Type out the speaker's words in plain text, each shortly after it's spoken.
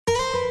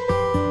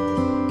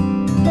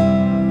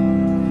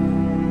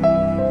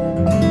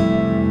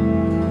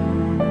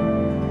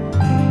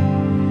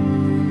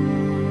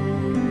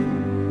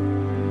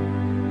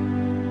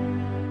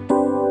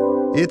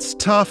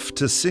tough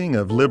to sing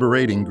of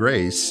liberating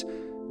grace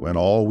when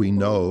all we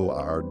know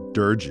are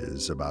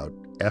dirges about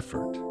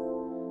effort.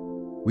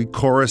 We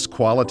chorus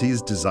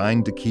qualities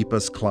designed to keep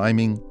us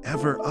climbing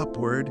ever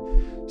upward,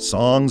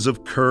 songs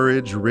of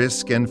courage,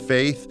 risk, and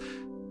faith,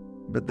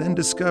 but then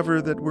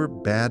discover that we're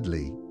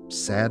badly,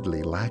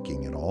 sadly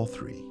lacking in all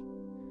three.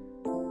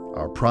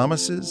 Our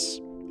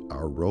promises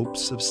are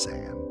ropes of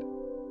sand.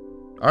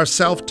 Our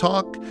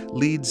self-talk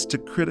leads to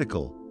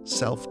critical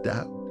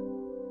self-doubt.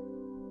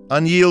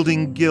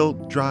 Unyielding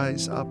guilt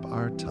dries up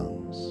our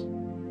tongues.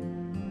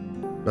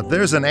 But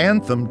there's an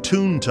anthem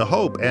tuned to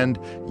hope, and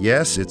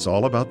yes, it's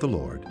all about the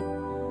Lord.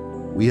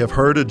 We have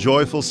heard a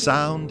joyful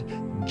sound,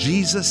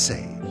 Jesus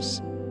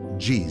saves,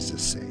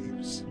 Jesus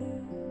saves.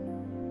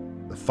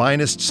 The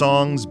finest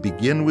songs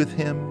begin with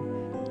Him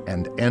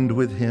and end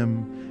with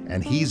Him,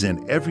 and He's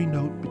in every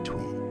note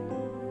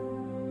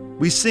between.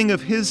 We sing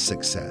of His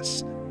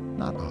success,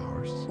 not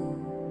ours,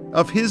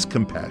 of His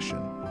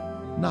compassion,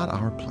 not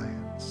our plans.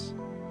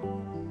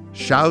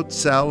 Shout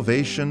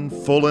salvation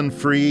full and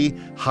free,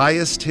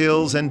 highest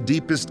hills and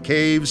deepest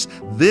caves,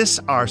 this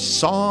our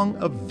song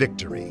of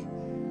victory.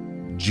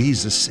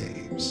 Jesus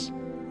saves,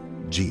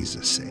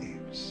 Jesus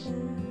saves.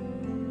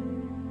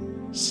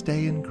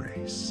 Stay in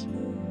grace.